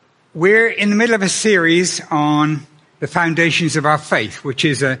We're in the middle of a series on the foundations of our faith, which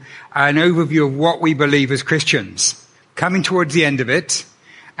is an overview of what we believe as Christians. Coming towards the end of it,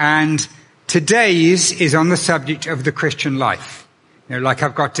 and today's is on the subject of the Christian life. You know, like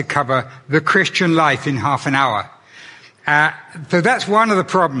I've got to cover the Christian life in half an hour. So that's one of the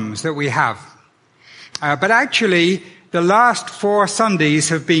problems that we have. But actually, the last 4 Sundays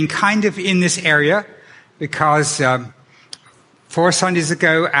have been kind of in this area because 4 Sundays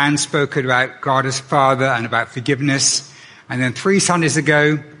ago, Anne spoke about God as Father and about forgiveness. And then 3 Sundays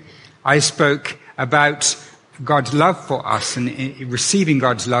ago, I spoke about God's love for us and receiving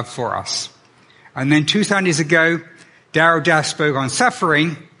God's love for us. And then 2 Sundays ago, Darryl Dash spoke on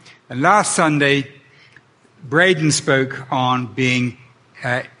suffering. And last Sunday, Braden spoke on being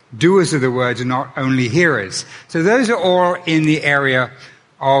doers of the words and not only hearers. So those are all in the area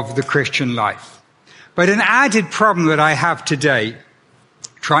of the Christian life. But an added problem that I have today,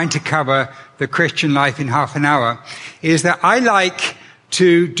 trying to cover the Christian life in half an hour, is that I like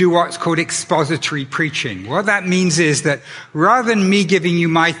to do what's called expository preaching. What that means is that rather than me giving you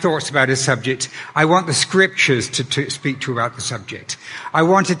my thoughts about a subject, I want the scriptures to speak to you about the subject. I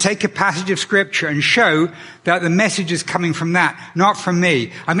want to take a passage of scripture and show that the message is coming from that, not from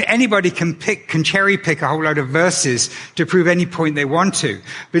me. I mean, anybody can cherry pick a whole load of verses to prove any point they want to.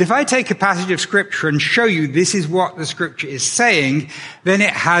 But if I take a passage of scripture and show you this is what the scripture is saying, then it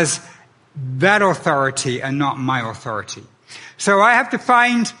has that authority and not my authority. So I have to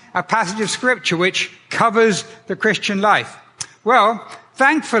find a passage of scripture which covers the Christian life. Well,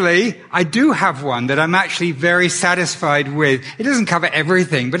 thankfully, I do have one that I'm actually very satisfied with. It doesn't cover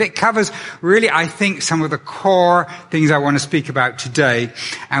everything, but it covers really, I think, some of the core things I want to speak about today.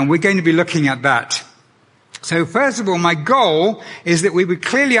 And we're going to be looking at that. So first of all, my goal is that we would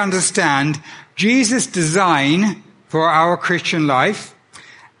clearly understand Jesus' design for our Christian life,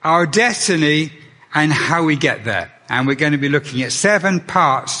 our destiny, and how we get there. And we're going to be looking at 7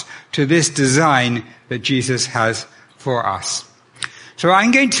 parts to this design that Jesus has for us. So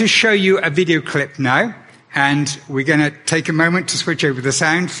I'm going to show you a video clip now, and we're going to take a moment to switch over the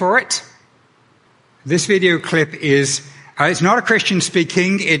sound for it. This video clip is, it's not a Christian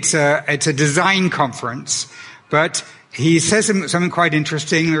speaking, it's a design conference, but he says something quite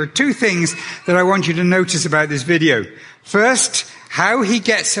interesting. There are 2 things that I want you to notice about this video. First, how he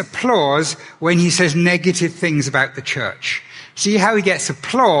gets applause when he says negative things about the church. See how he gets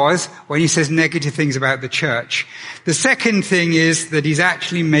applause when he says negative things about the church. The second thing is that he's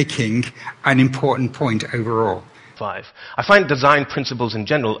actually making an important point overall. 5. I find design principles in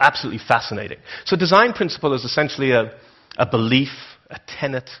general absolutely fascinating. So design principle is essentially a belief, a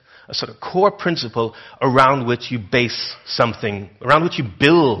tenet, a sort of core principle around which you base something, around which you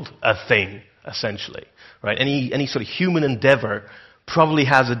build a thing, essentially. Right? Any sort of human endeavor probably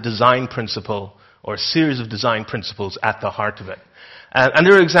has a design principle or a series of design principles at the heart of it. And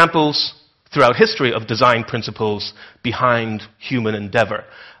there are examples throughout history of design principles behind human endeavor.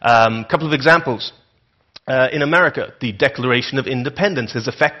 A couple of examples. In America, the Declaration of Independence is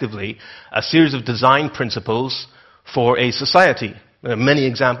effectively a series of design principles for a society. There are many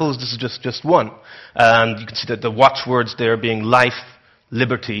examples. This is just one. And you can see that the watchwords there being life,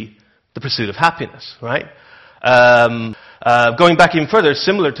 liberty, the pursuit of happiness, right? Going back even further,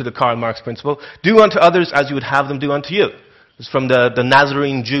 similar to the Karl Marx principle, do unto others as you would have them do unto you. It's from the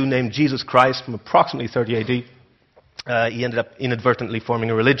Nazarene Jew named Jesus Christ from approximately 30 AD. He ended up inadvertently forming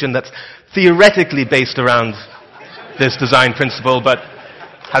a religion that's theoretically based around this design principle, but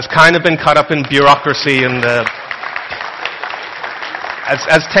has kind of been caught up in bureaucracy and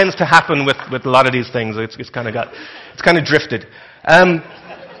as tends to happen with a lot of these things, it's kind of drifted.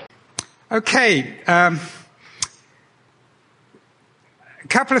 Okay, a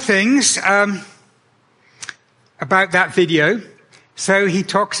couple of things about that video. So he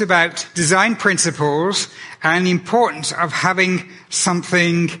talks about design principles and the importance of having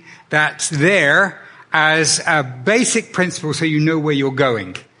something that's there as a basic principle so you know where you're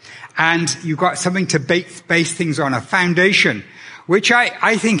going. And you've got something to base things on, a foundation, which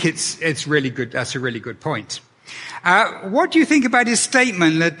I think it's really good. That's a really good point. What do you think about his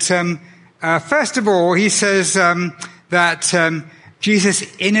statement that first of all, he says that Jesus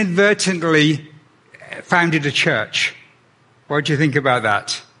inadvertently founded a church. What do you think about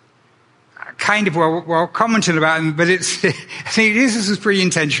that? Kind of well commented about it, but I think Jesus was pretty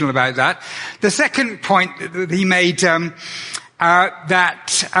intentional about that. The second point that he made,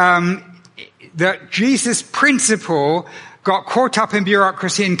 that Jesus' principle got caught up in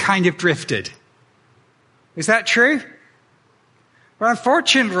bureaucracy and kind of drifted. Is that true? Well,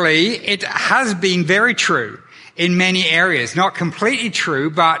 unfortunately, it has been very true. in many areas. Not completely true,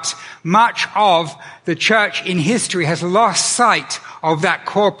 but much of the church in history has lost sight of that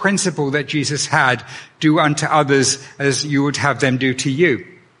core principle that Jesus had, do unto others as you would have them do to you.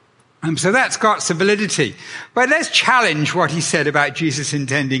 So that's got some validity. But let's challenge what he said about Jesus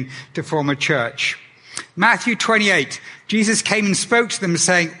intending to form a church. Matthew 28, Jesus came and spoke to them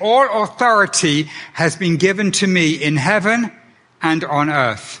saying, all authority has been given to me in heaven and on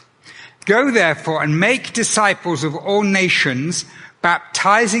earth. Go therefore and make disciples of all nations,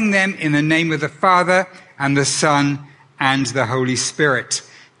 baptizing them in the name of the Father and the Son and the Holy Spirit,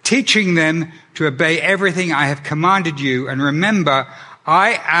 teaching them to obey everything I have commanded you. And remember,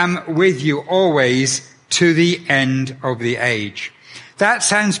 I am with you always to the end of the age. That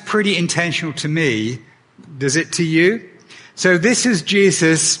sounds pretty intentional to me. Does it to you? So this is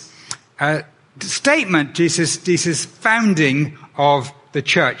Jesus' statement, Jesus' founding of the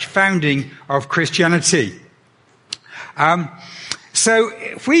church, founding of Christianity. So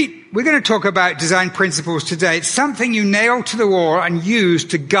if we're going to talk about design principles today. It's something you nail to the wall and use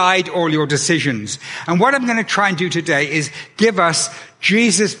to guide all your decisions. And what I'm going to try and do today is give us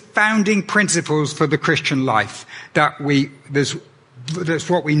Jesus' founding principles for the Christian life. That's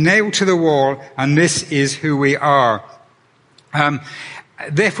what we nail to the wall, and this is who we are.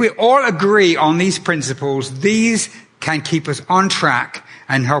 If we all agree on these principles, these can keep us on track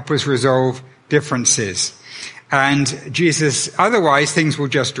and help us resolve differences. And otherwise things will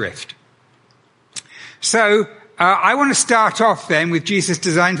just drift. So, I want to start off then with Jesus'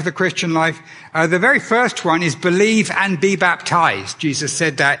 design for the Christian life. The very first one is believe and be baptized. Jesus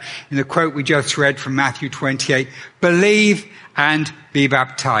said that in the quote we just read from Matthew 28. Believe and be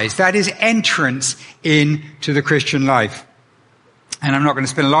baptized. That is entrance into the Christian life. And I'm not going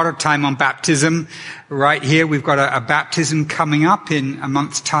to spend a lot of time on baptism right here. We've got a baptism coming up in a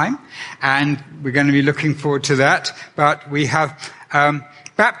month's time, and we're going to be looking forward to that. But we have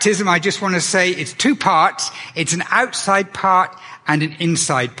baptism. I just want to say it's two parts. It's an outside part and an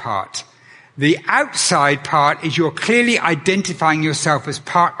inside part. The outside part is you're clearly identifying yourself as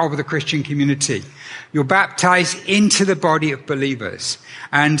part of the Christian community. You're baptized into the body of believers.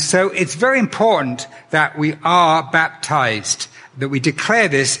 And so it's very important that we are baptized, that we declare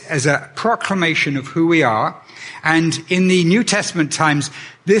this as a proclamation of who we are. And in the New Testament times,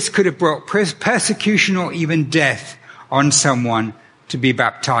 this could have brought persecution or even death on someone to be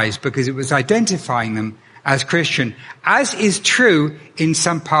baptized, because it was identifying them as Christian, as is true in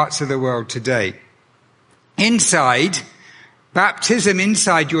some parts of the world today. Baptism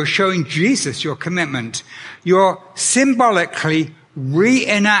inside, you're showing Jesus your commitment. You're symbolically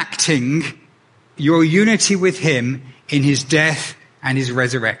reenacting your unity with him in his death and his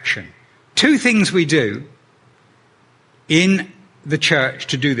resurrection. Two things we do in the church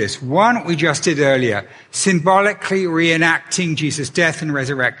to do this. One we just did earlier, symbolically reenacting Jesus' death and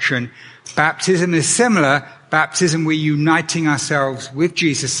resurrection. Baptism is similar. Baptism, we're uniting ourselves with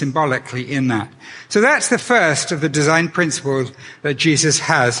Jesus symbolically in that. So that's the first of the design principles that Jesus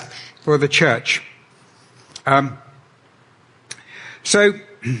has for the church. So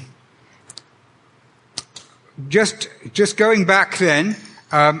just going back then,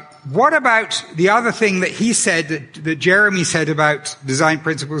 what about the other thing that he said, that Jeremy said about design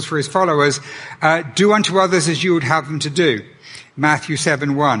principles for his followers? Do unto others as you would have them to do. Matthew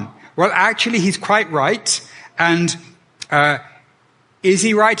 7:1. Well, actually, he's quite right. And is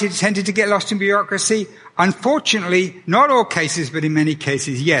he right? It tended to get lost in bureaucracy. Unfortunately, not all cases, but in many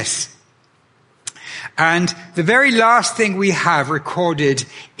cases, yes. And the very last thing we have recorded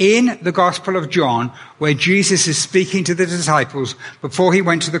in the Gospel of John, where Jesus is speaking to the disciples before he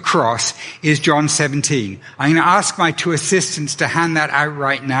went to the cross, is John 17. I'm going to ask my two assistants to hand that out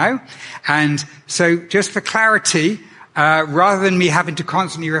right now. And so just for clarity, rather than me having to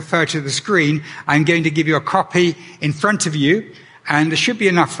constantly refer to the screen, I'm going to give you a copy in front of you, and there should be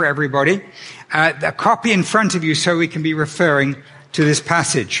enough for everybody. A copy in front of you so we can be referring to this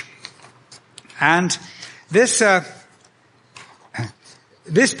passage. And this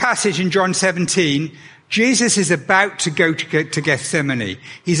passage in John 17, Jesus is about to go to Gethsemane.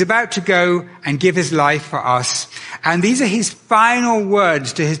 He's about to go and give his life for us. And these are his final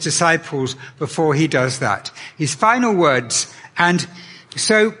words to his disciples before he does that. His final words. And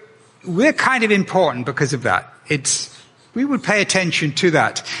so we're kind of important because of that. We would pay attention to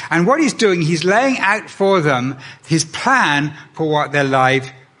that. And what he's doing, he's laying out for them his plan for what their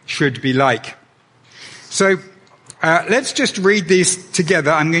life should be like. So let's just read these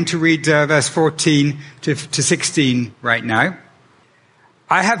together. I'm going to read verse 14 to 16 right now.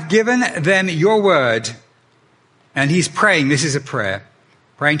 I have given them your word. And he's praying. This is a prayer.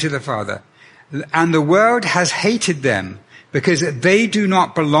 Praying to the Father. And the world has hated them because they do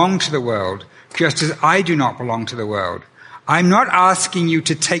not belong to the world, just as I do not belong to the world. I'm not asking you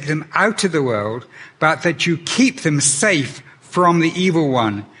to take them out of the world, but that you keep them safe from the evil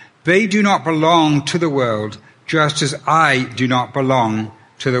one. They do not belong to the world, just as I do not belong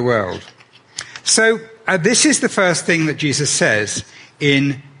to the world. So this is the first thing that Jesus says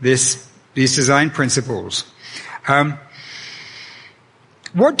in these design principles.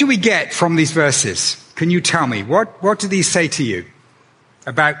 What do we get from these verses? Can you tell me? What do these say to you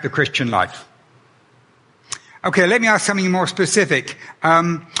about the Christian life? Okay, let me ask something more specific.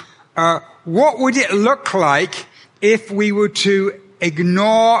 What would it look like if we were to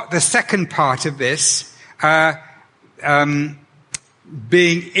ignore the second part of this,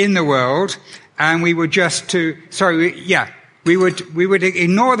 being in the world, and we were just to, we would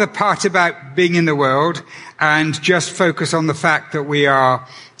ignore the part about being in the world and just focus on the fact that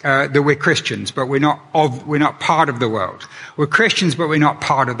we're Christians, but we're not part of the world. We're Christians, but we're not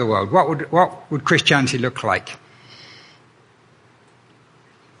part of the world. What would Christianity look like?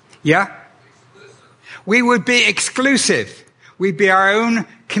 Yeah? We would be exclusive. We'd be our own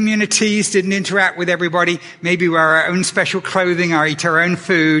communities, didn't interact with everybody. Maybe wear our own special clothing or eat our own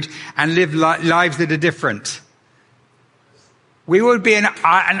food and live lives that are different. We would be an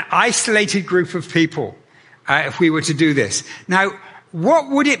isolated group of people if we were to do this. Now, what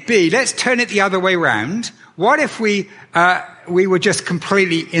would it be? Let's turn it the other way around. What if we were just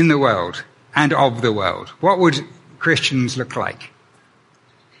completely in the world and of the world? What would Christians look like?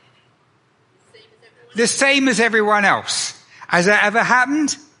 The same as everyone else. Has that ever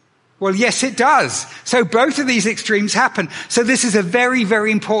happened? Well, yes, it does. So both of these extremes happen. So this is a very,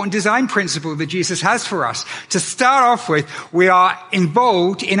 very important design principle that Jesus has for us. To start off with, we are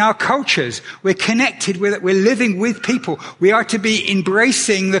involved in our cultures. We're connected with it. We're living with people. We are to be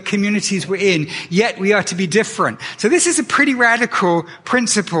embracing the communities we're in, yet we are to be different. So this is a pretty radical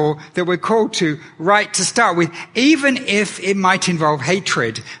principle that we're called to right to start with, even if it might involve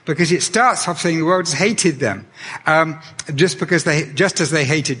hatred, because it starts off saying the world has hated them, just as they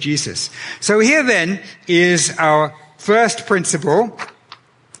hated Jesus. So here then is our first principle,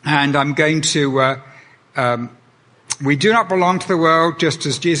 and I'm going to, we do not belong to the world, just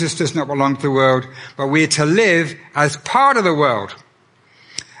as Jesus does not belong to the world, but we are to live as part of the world.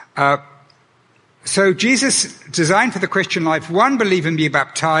 So Jesus designed for the Christian life: 1, believe and be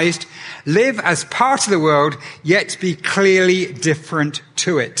baptized, live as part of the world, yet be clearly different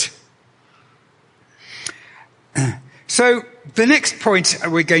to it. So the next point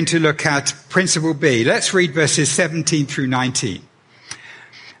we're going to look at, principle B. Let's read verses 17 through 19.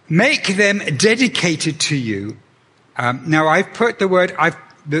 Make them dedicated to you. Now I've put the word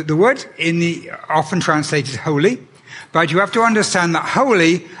in the often translated holy, but you have to understand that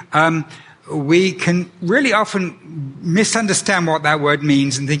holy, we can really often misunderstand what that word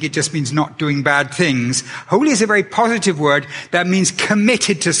means and think it just means not doing bad things. Holy is a very positive word that means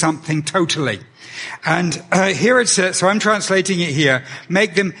committed to something totally. And here it says, so I'm translating it here,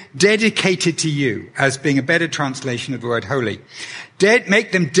 make them dedicated to you, as being a better translation of the word holy.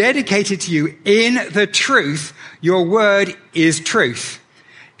 Make them dedicated to you in the truth. Your word is truth.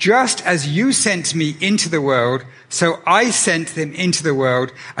 Just as you sent me into the world, so I sent them into the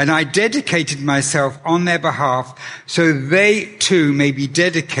world, and I dedicated myself on their behalf, so they too may be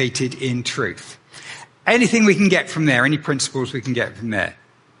dedicated in truth. Anything we can get from there, any principles we can get from there.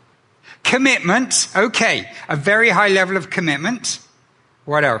 Commitment, okay, a very high level of commitment.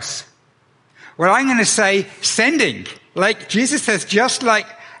 What else? Well, I'm going to say sending. Like Jesus says, just like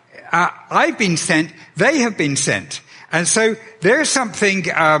I've been sent, they have been sent. And so there's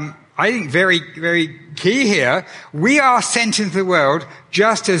something, I think very, very key here. We are sent into the world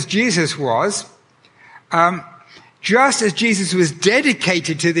just as Jesus was. Just as Jesus was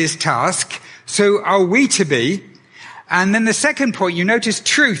dedicated to this task, so are we to be. And then the second point, you notice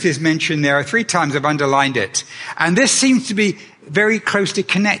truth is mentioned there 3 times. I've underlined it. And this seems to be very closely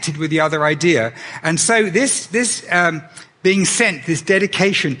connected with the other idea. And so this being sent, this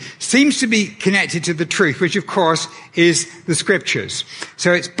dedication, seems to be connected to the truth, which of course is the scriptures.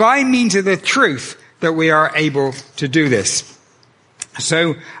 So it's by means of the truth that we are able to do this.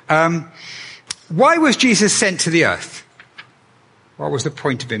 So, why was Jesus sent to the earth? What was the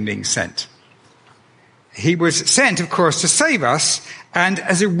point of him being sent? He was sent, of course, to save us, and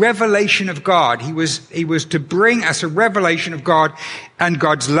as a revelation of God. He was to bring us a revelation of God and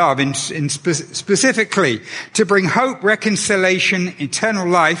God's love, specifically to bring hope, reconciliation, eternal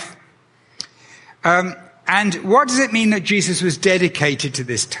life. And what does it mean that Jesus was dedicated to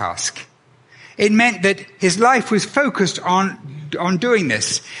this task? It meant that his life was focused on doing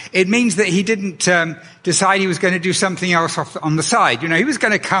this. It means that he didn't decide he was going to do something else on the side. You know, he was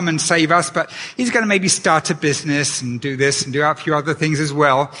going to come and save us, but he's going to maybe start a business and do this and do a few other things as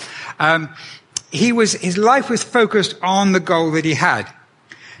well. His life was focused on the goal that he had.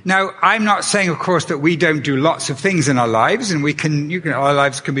 Now, I'm not saying, of course, that we don't do lots of things in our lives, and our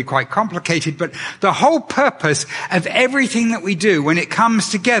lives can be quite complicated, but the whole purpose of everything that we do when it comes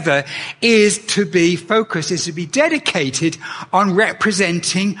together is to be focused, is to be dedicated on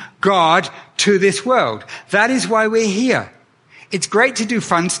representing God to this world. That is why we're here. It's great to do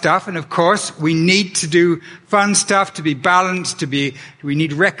fun stuff, and of course, we need to do fun stuff to be balanced, we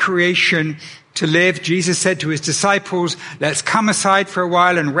need recreation to live. Jesus said to his disciples, let's come aside for a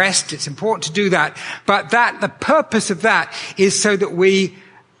while and rest. It's important to do that. But the purpose of that is so that we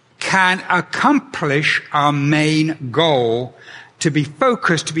can accomplish our main goal, to be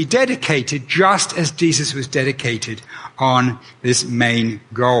focused, to be dedicated, just as Jesus was dedicated on this main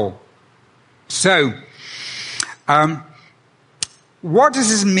goal. So, what does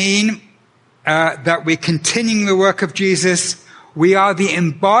this mean, that we're continuing the work of Jesus? We are the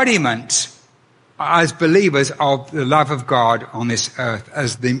embodiment as believers of the love of God on this earth,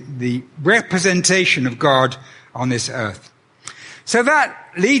 as the representation of God on this earth. So that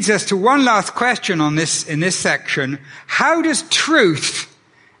leads us to one last question in this section. How does truth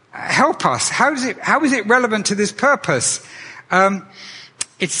help us? How is it relevant to this purpose?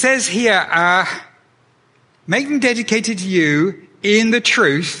 It says here, make them dedicated to you in the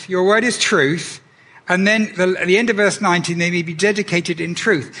truth. Your word is truth. And then at the end of verse 19, they may be dedicated in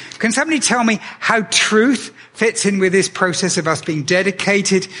truth. Can somebody tell me how truth fits in with this process of us being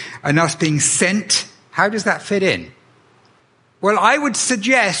dedicated and us being sent? How does that fit in? Well, I would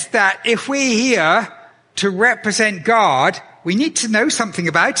suggest that if we're here to represent God, we need to know something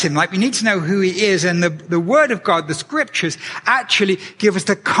about him. Like, we need to know who he is. And the word of God, the scriptures, actually give us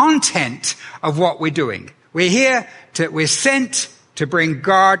the content of what we're doing. We're sent to bring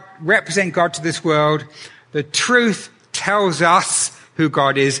God, represent God to this world. The truth tells us who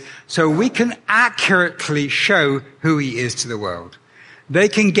God is, so we can accurately show who he is to the world. They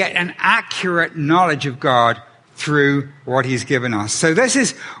can get an accurate knowledge of God through what he's given us. So this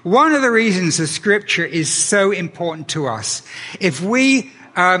is one of the reasons the scripture is so important to us. If we're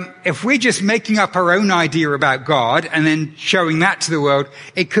just making up our own idea about God and then showing that to the world,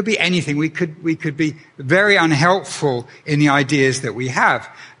 it could be anything. We could be very unhelpful in the ideas that we have.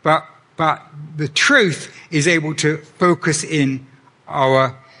 But the truth is able to focus in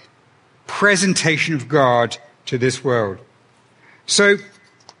our presentation of God to this world. So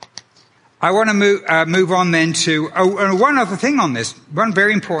I want to move on then to one other thing on this. One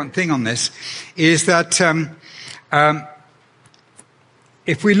very important thing on this is that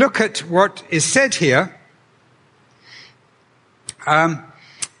if we look at what is said here,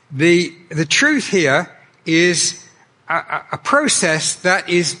 the truth here is a process that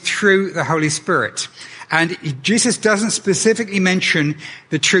is through the Holy Spirit. And Jesus doesn't specifically mention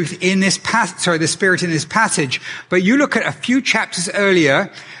the truth in this the Spirit in this passage, but you look at a few chapters earlier,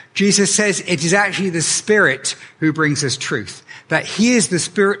 Jesus says it is actually the Spirit who brings us truth. That he is the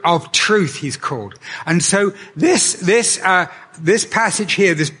Spirit of truth, he's called. And so this passage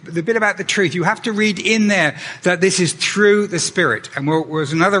here, the bit about the truth, you have to read in there that this is through the Spirit. And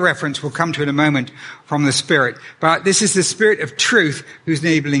there's another reference we'll come to in a moment from the Spirit. But this is the Spirit of truth who's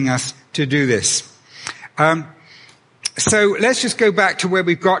enabling us to do this. So let's just go back to where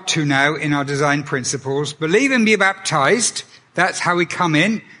we've got to now in our design principles. Believe and be baptized. That's how we come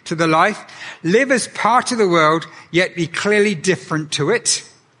in to the life. Live as part of the world, yet be clearly different to it.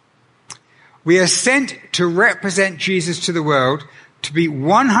 We are sent to represent Jesus to the world, to be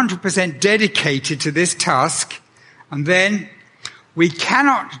 100% dedicated to this task. And then we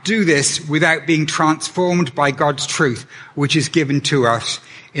cannot do this without being transformed by God's truth, which is given to us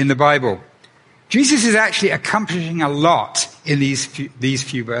in the Bible. Jesus is actually accomplishing a lot in these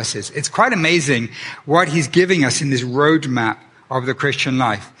few verses. It's quite amazing what he's giving us in this roadmap of the Christian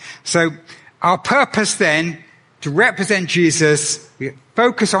life. So our purpose then, to represent Jesus, we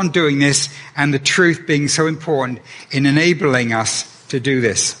focus on doing this, and the truth being so important in enabling us to do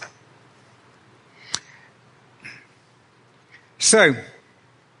this. So,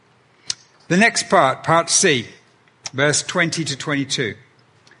 the next part C, verse 20 to 22.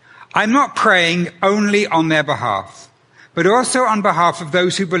 I'm not praying only on their behalf, but also on behalf of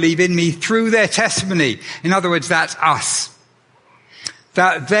those who believe in me through their testimony. In other words, that's us.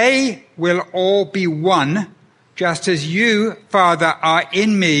 That they will all be one, just as you, Father, are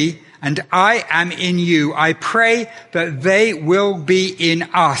in me and I am in you. I pray that they will be in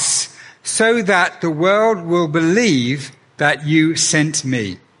us, so that the world will believe that you sent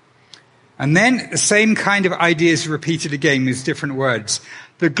me. And then the same kind of idea is repeated again with different words.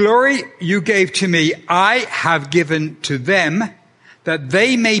 The glory you gave to me, I have given to them, that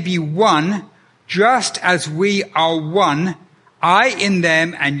they may be one, just as we are one, I in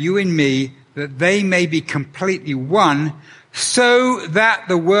them and you in me, that they may be completely one, so that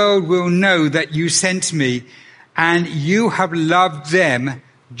the world will know that you sent me, and you have loved them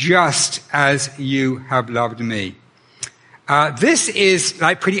just as you have loved me. This is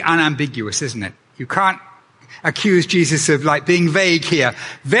like pretty unambiguous, isn't it? You can't accuse Jesus of like being vague here.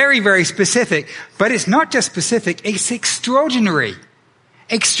 Very, very specific. But it's not just specific, it's extraordinary.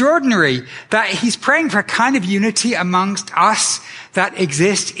 Extraordinary that he's praying for a kind of unity amongst us that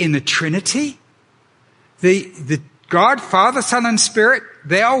exists in the Trinity. The God, Father, Son, and Spirit,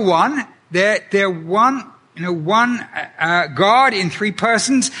 they are one. They're one, one God in three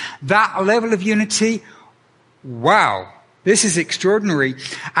persons. That level of unity, wow. This is extraordinary.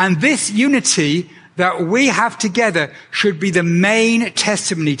 And this unity that we have together should be the main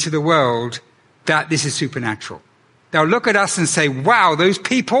testimony to the world that this is supernatural. They'll look at us and say, wow, those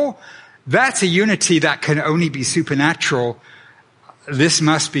people, that's a unity that can only be supernatural. This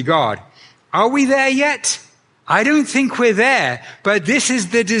must be God. Are we there yet? I don't think we're there, but this is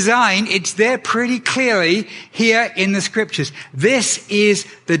the design. It's there pretty clearly here in the scriptures. This is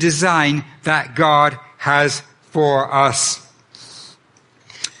the design that God has for us.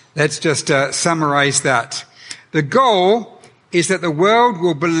 Let's just summarize that. The goal is that the world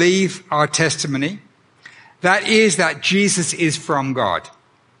will believe our testimony. That is, that Jesus is from God.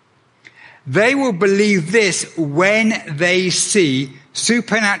 They will believe this when they see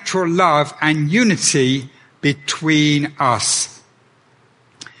supernatural love and unity between us.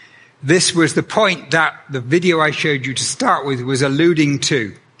 This was the point that the video I showed you to start with was alluding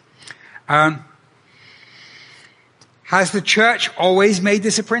to. Has the church always made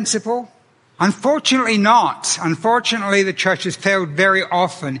this a principle? Unfortunately not. Unfortunately, the church has failed very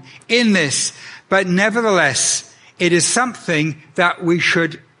often in this. But nevertheless, it is something that we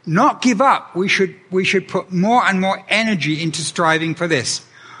should not give up. We should put more and more energy into striving for this.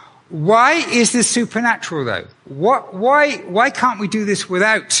 Why is this supernatural, though? Why can't we do this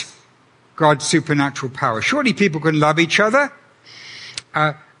without God's supernatural power? Surely people can love each other.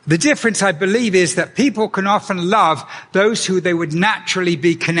 The difference, I believe, is that people can often love those who they would naturally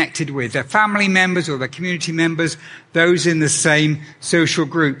be connected with, their family members or their community members, those in the same social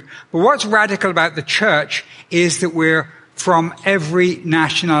group. But what's radical about the church is that we're from every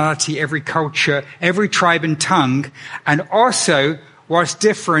nationality, every culture, every tribe and tongue. And also, what's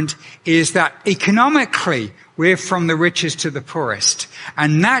different is that economically, we're from the richest to the poorest.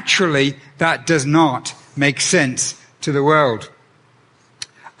 And naturally, that does not make sense to the world.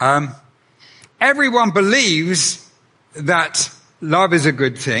 Everyone believes that love is a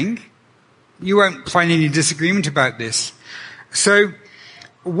good thing. You won't find any disagreement about this. So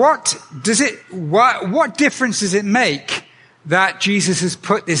what difference does it make that Jesus has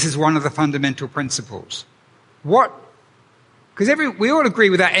put this as one of the fundamental principles? Because we all agree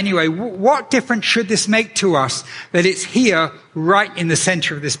with that anyway. What difference should this make to us that it's here right in the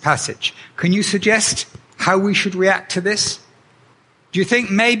center of this passage? Can you suggest how we should react to this? Do you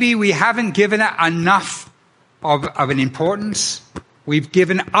think maybe we haven't given it enough of an importance? We've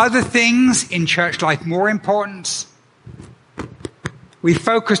given other things in church life more importance. We've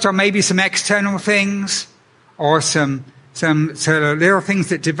focused on maybe some external things or some sort of little things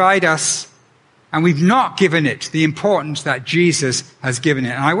that divide us. And we've not given it the importance that Jesus has given it.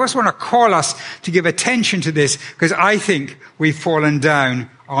 And I just want to call us to give attention to this because I think we've fallen down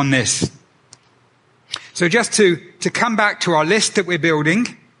on this. So just to come back to our list that we're building,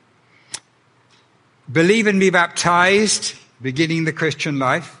 believe and be baptized, beginning the Christian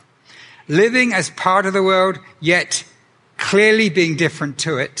life, living as part of the world, yet clearly being different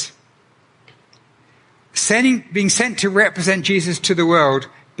to it, being sent to represent Jesus to the world,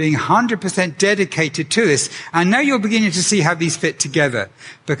 being 100% dedicated to this. And now you're beginning to see how these fit together,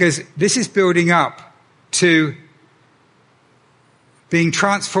 because this is building up to being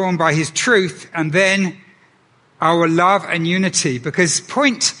transformed by his truth, and then our love and unity. Because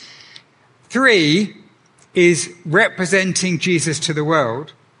point 3 is representing Jesus to the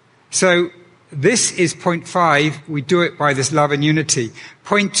world. So this is point 5. We do it by this love and unity.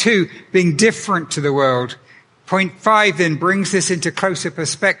 Point 2, being different to the world. Point 5 then brings this into closer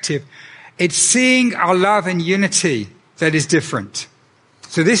perspective. It's seeing our love and unity that is different.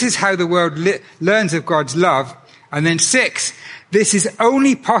 So this is how the world learns of God's love. And then 6, this is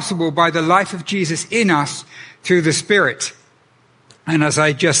only possible by the life of Jesus in us through the Spirit. And as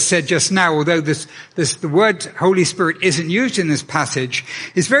I just said just now, although the word Holy Spirit isn't used in this passage,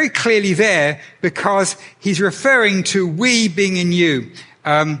 it's very clearly there because he's referring to we being in you.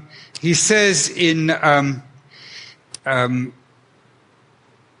 He says in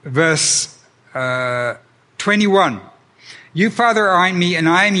verse 21, you, Father, are in me and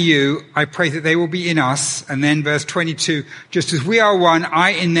I am you. I pray that they will be in us. And then verse 22, just as we are one,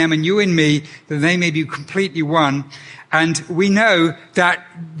 I in them and you in me, that they may be completely one. And we know that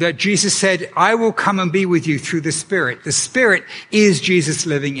Jesus said, I will come and be with you through the Spirit. The Spirit is Jesus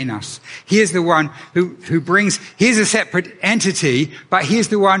living in us. He is the one who brings, he is a separate entity, but he is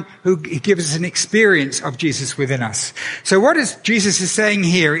the one who gives us an experience of Jesus within us. So what Jesus is saying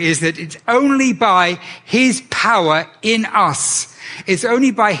here is that it's only by his power in us, it's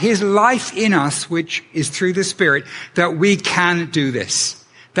only by his life in us, which is through the Spirit, that we can do this.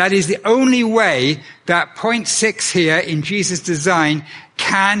 That is the only way that point 6 here in Jesus' design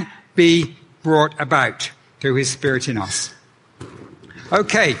can be brought about, through his Spirit in us.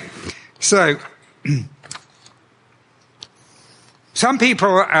 Okay, so some people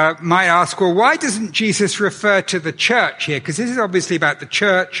might ask, well, why doesn't Jesus refer to the church here? Because this is obviously about the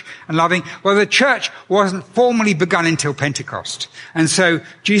church and loving. Well, the church wasn't formally begun until Pentecost. And so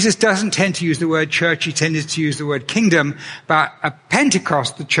Jesus doesn't tend to use the word church. He tended to use the word kingdom. But at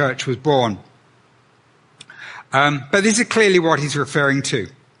Pentecost, the church was born. But this is clearly what he's referring to.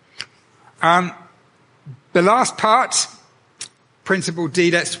 The last part, principle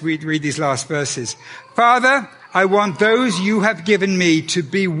D, let's read these last verses. Father, I want those you have given me to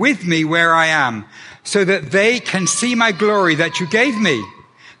be with me where I am, so that they can see my glory that you gave me,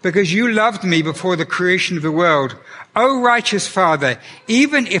 because you loved me before the creation of the world. O righteous Father,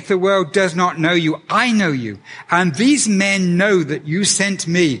 even if the world does not know you, I know you, and these men know that you sent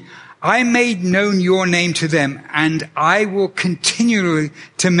me. I made known your name to them, and I will continually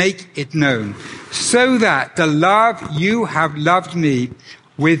to make it known, so that the love you have loved me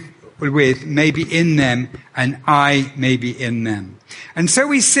with may be in them, and I may be in them. And so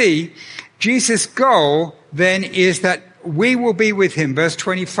we see Jesus' goal then is that we will be with him, verse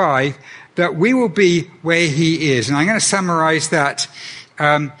 25, that we will be where he is. And I'm going to summarize that.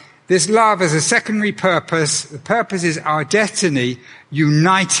 This love has a secondary purpose. The purpose is our destiny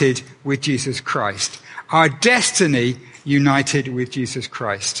united with Jesus Christ. Our destiny united with Jesus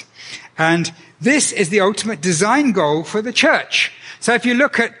Christ. And this is the ultimate design goal for the church. So if you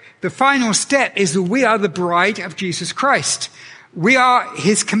look at the final step is that we are the bride of Jesus Christ. We are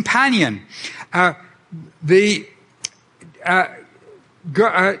his companion. God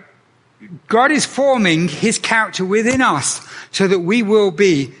is forming his character within us so that we will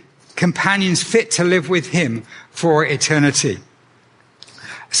be companions fit to live with him for eternity.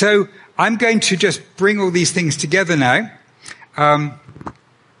 So I'm going to just bring all these things together now.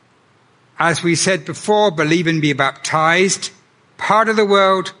 As we said before, believe and be baptized, part of the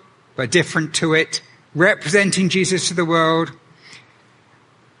world, but different to it, representing Jesus to the world.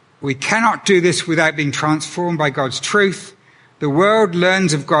 We cannot do this without being transformed by God's truth. The world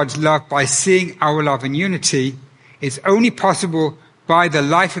learns of God's love by seeing our love and unity. It's only possible by the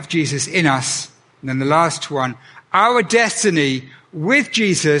life of Jesus in us. And then the last one, our destiny with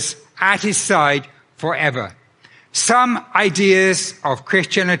Jesus at his side forever. Some ideas of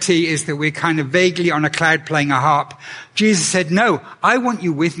Christianity is that we're kind of vaguely on a cloud playing a harp. Jesus said, no, I want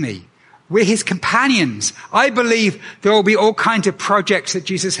you with me. We're his companions. I believe there will be all kinds of projects that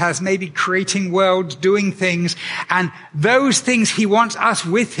Jesus has, maybe creating worlds, doing things, and those things he wants us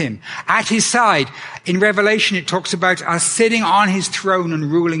with him, at his side. In Revelation, it talks about us sitting on his throne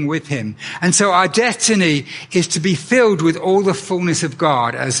and ruling with him. And so our destiny is to be filled with all the fullness of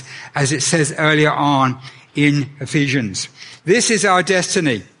God, as it says earlier on in Ephesians. This is our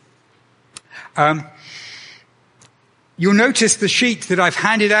destiny. You'll notice the sheet that I've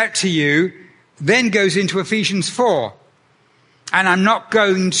handed out to you then goes into Ephesians 4. And I'm not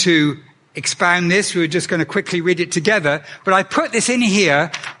going to expound this. We're just going to quickly read it together. But I put this in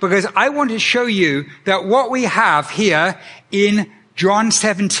here because I want to show you that what we have here in John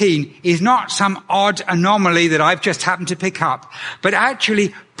 17 is not some odd anomaly that I've just happened to pick up. But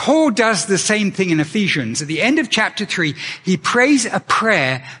actually, Paul does the same thing in Ephesians. At the end of chapter 3, he prays a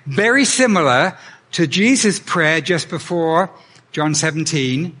prayer very similar to Jesus' prayer just before John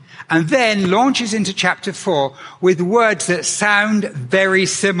 17, and then launches into chapter 4 with words that sound very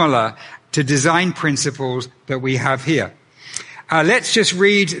similar to design principles that we have here. Let's just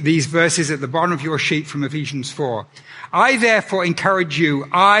read these verses at the bottom of your sheet from Ephesians 4. I therefore encourage you,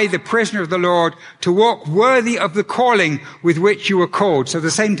 I, the prisoner of the Lord, to walk worthy of the calling with which you were called. So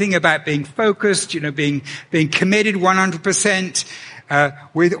the same thing about being focused, being committed 100%,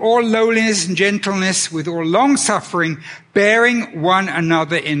 with all lowliness and gentleness, with all long suffering, bearing one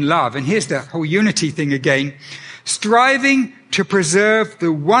another in love. And here's the whole unity thing again. Striving to preserve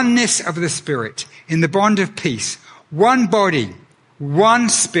the oneness of the Spirit in the bond of peace. One body, one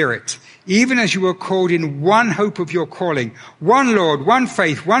Spirit, even as you were called in one hope of your calling. One Lord, one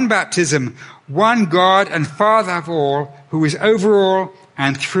faith, one baptism, one God and Father of all, who is over all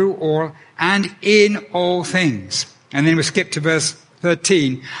and through all and in all things. And then we skip to verse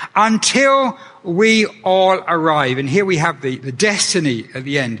 13. Until we all arrive. And here we have the destiny at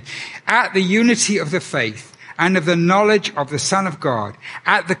the end. At the unity of the faith and of the knowledge of the Son of God.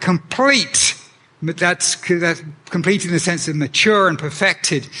 At the complete, that's complete in the sense of mature and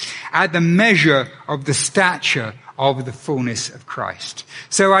perfected. At the measure of the stature of the fullness of Christ.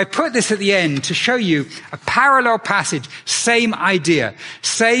 So I put this at the end to show you a parallel passage, same idea,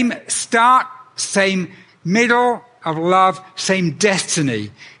 same start, same middle of love, same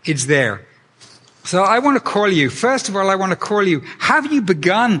destiny. It's there. So I want to call you, first of all, I want to call you, have you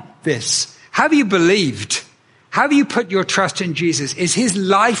begun this? Have you believed? Have you put your trust in Jesus? Is his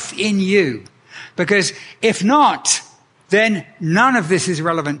life in you? Because if not, then none of this is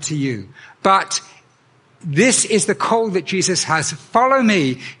relevant to you. But this is the call that Jesus has. Follow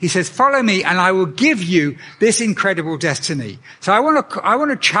me. He says, follow me and I will give you this incredible destiny. So I want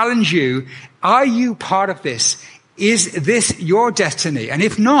to challenge you. Are you part of this? Is this your destiny? And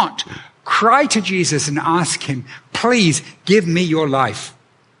if not, cry to Jesus and ask him, please give me your life.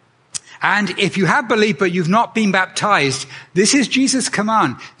 And if you have believed but you've not been baptized, this is Jesus'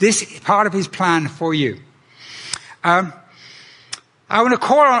 command. This is part of his plan for you. I want to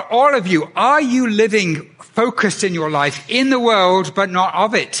call on all of you. Are you living focused in your life in the world but not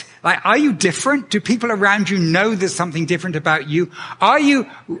of it? Like, are you different? Do people around you know there's something different about you? Are you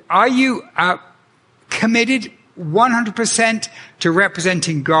committed 100% to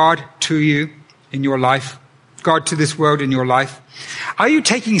representing God to you in your life? God to this world in your life? Are you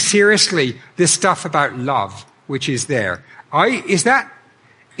taking seriously this stuff about love, which is there? Is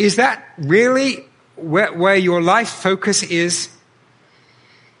that really where your life focus is?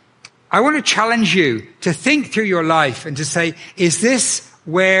 I want to challenge you to think through your life and to say, is this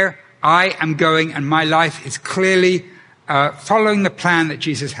where I am going and my life is clearly following the plan that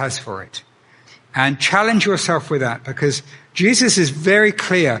Jesus has for it? And challenge yourself with that, because Jesus is very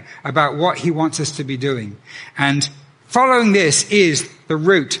clear about what he wants us to be doing. And following this is the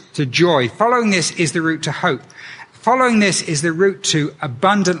route to joy. Following this is the route to hope. Following this is the route to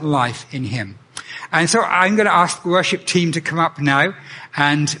abundant life in him. And so I'm going to ask the worship team to come up now.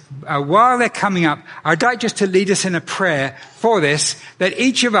 And while they're coming up, I'd like just to lead us in a prayer for this, that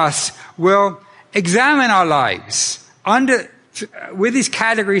each of us will examine our lives with these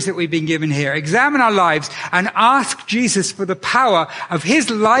categories that we've been given here. Examine our lives and ask Jesus for the power of his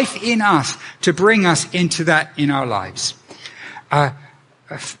life in us to bring us into that in our lives.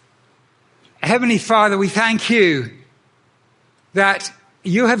 Heavenly Father, we thank you that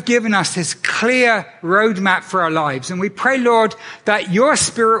you have given us this clear roadmap for our lives. And we pray, Lord, that your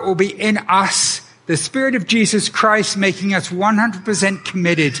Spirit will be in us, the Spirit of Jesus Christ, making us 100%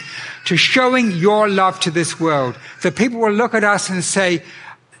 committed to showing your love to this world. That people will look at us and say,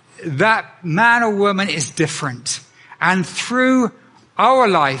 that man or woman is different. And through our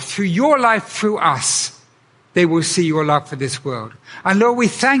life, through your life, through us, they will see your love for this world. And Lord, we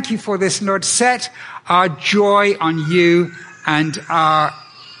thank you for this. Lord, set our joy on you and our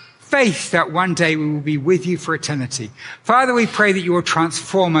faith that one day we will be with you for eternity. Father, we pray that you will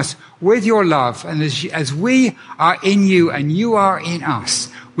transform us with your love. And as we are in you and you are in us,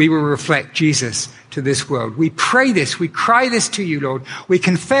 we will reflect Jesus to this world. We pray this. We cry this to you, Lord. We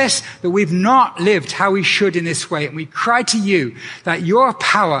confess that we've not lived how we should in this way. And we cry to you that your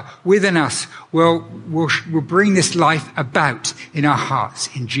power within us will bring this life about in our hearts.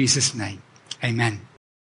 In Jesus' name, amen.